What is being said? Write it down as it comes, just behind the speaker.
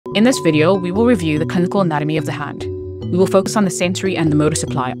In this video, we will review the clinical anatomy of the hand. We will focus on the sensory and the motor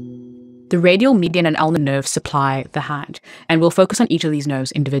supply. The radial, median, and ulnar nerves supply the hand, and we'll focus on each of these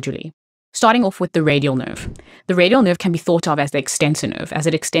nerves individually. Starting off with the radial nerve. The radial nerve can be thought of as the extensor nerve, as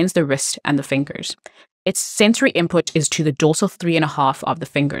it extends the wrist and the fingers. Its sensory input is to the dorsal 3.5 of the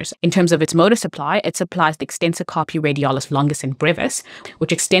fingers. In terms of its motor supply, it supplies the extensor carpi radialis longus and brevis,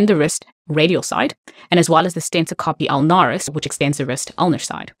 which extend the wrist radial side, and as well as the extensor carpi ulnaris, which extends the wrist ulnar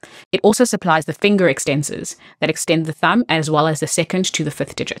side. It also supplies the finger extensors that extend the thumb, as well as the second to the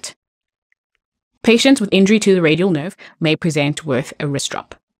fifth digit. Patients with injury to the radial nerve may present with a wrist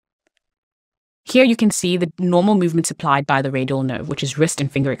drop. Here you can see the normal movement supplied by the radial nerve, which is wrist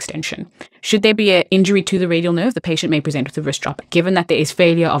and finger extension. Should there be an injury to the radial nerve, the patient may present with a wrist drop, given that there is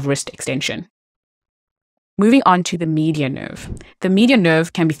failure of wrist extension. Moving on to the median nerve. The median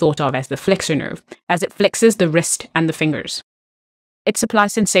nerve can be thought of as the flexor nerve, as it flexes the wrist and the fingers. It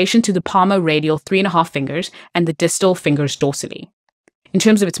supplies sensation to the palmar radial 3.5 fingers and the distal fingers dorsally. In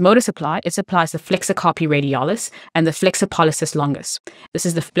terms of its motor supply, it supplies the flexor carpi radialis and the flexor pollicis longus. This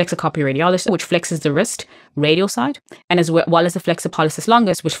is the flexor carpi radialis, which flexes the wrist radial side, and as well as the flexor pollicis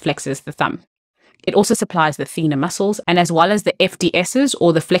longus, which flexes the thumb. It also supplies the thenar muscles, and as well as the FDSs,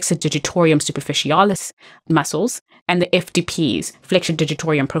 or the flexor digitorum superficialis muscles, and the FDPs, flexor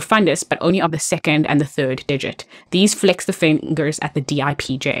digitorum profundus, but only of the second and the third digit. These flex the fingers at the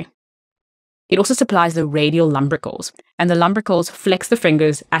DIPJ. It also supplies the radial lumbricals, and the lumbricals flex the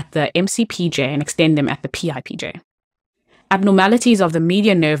fingers at the MCPJ and extend them at the PIPJ. Abnormalities of the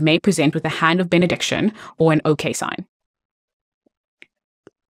median nerve may present with a hand of benediction or an OK sign.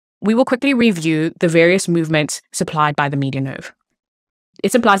 We will quickly review the various movements supplied by the median nerve.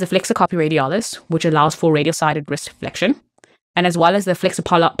 It supplies the flexor carpi radialis, which allows for radial-sided wrist flexion, and as well as the flexor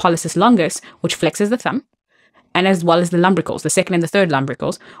pollicis longus, which flexes the thumb, and as well as the lumbricals, the second and the third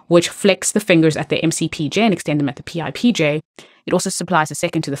lumbricals, which flex the fingers at the MCPJ and extend them at the PIPJ. It also supplies the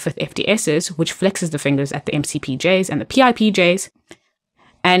second to the fifth FDSs, which flexes the fingers at the MCPJs and the PIPJs,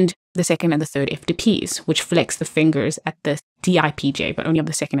 and the second and the third FDPs, which flex the fingers at the DIPJ, but only of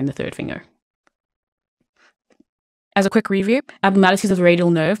the second and the third finger. As a quick review, abnormalities of the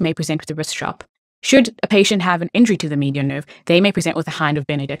radial nerve may present with a wrist drop. Should a patient have an injury to the median nerve, they may present with a hand of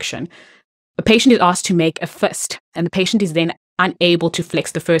benediction. A patient is asked to make a fist, and the patient is then unable to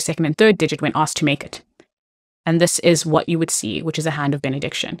flex the first, second, and third digit when asked to make it. And this is what you would see, which is a hand of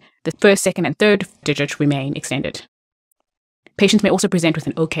benediction. The first, second, and third digits remain extended. Patients may also present with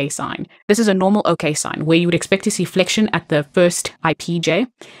an OK sign. This is a normal OK sign, where you would expect to see flexion at the first IPJ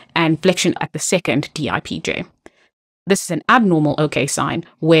and flexion at the second DIPJ. This is an abnormal OK sign,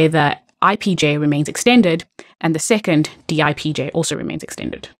 where the IPJ remains extended and the second DIPJ also remains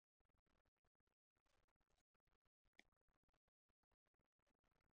extended.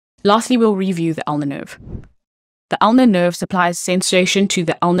 Lastly, we'll review the ulnar nerve. The ulnar nerve supplies sensation to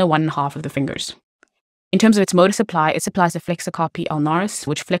the ulnar 1.5 of the fingers. In terms of its motor supply, it supplies the flexor carpi ulnaris,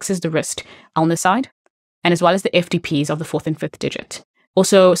 which flexes the wrist ulnar side, and as well as the FDPs of the fourth and fifth digit.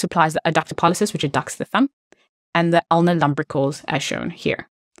 Also supplies the adductor pollicis, which adducts the thumb, and the ulnar lumbricals, as shown here.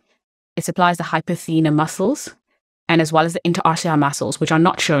 It supplies the hypothenar muscles, and as well as the interarticular muscles, which are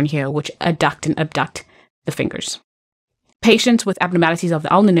not shown here, which adduct and abduct the fingers. Patients with abnormalities of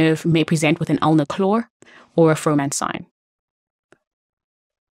the ulnar nerve may present with an ulnar claw or a Frohman sign.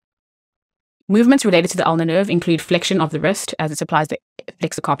 Movements related to the ulnar nerve include flexion of the wrist, as it supplies the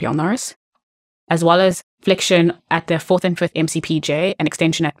flexor carpi ulnaris, as well as flexion at the fourth and fifth MCPJ and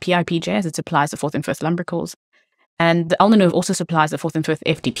extension at PIPJ, as it supplies the fourth and fifth lumbricals. And the ulnar nerve also supplies the fourth and fifth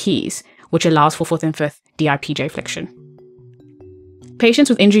FDPs, which allows for fourth and fifth DIPJ flexion.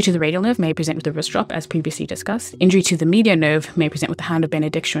 Patients with injury to the radial nerve may present with a wrist drop, as previously discussed. Injury to the median nerve may present with a hand of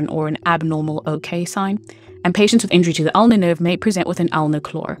benediction or an abnormal OK sign. And patients with injury to the ulnar nerve may present with an ulnar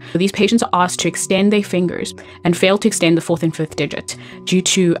claw. These patients are asked to extend their fingers and fail to extend the fourth and fifth digit due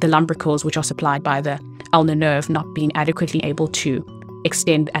to the lumbricals, which are supplied by the ulnar nerve, not being adequately able to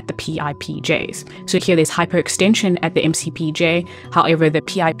extend at the PIPJs. So here there's hyperextension at the MCPJ, however the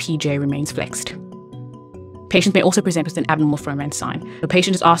PIPJ remains flexed. Patients may also present with an abnormal Frohman sign. The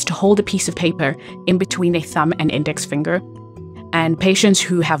patient is asked to hold a piece of paper in between their thumb and index finger, and patients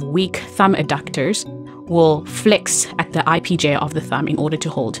who have weak thumb adductors will flex at the IPJ of the thumb in order to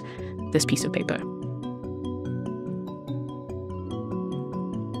hold this piece of paper.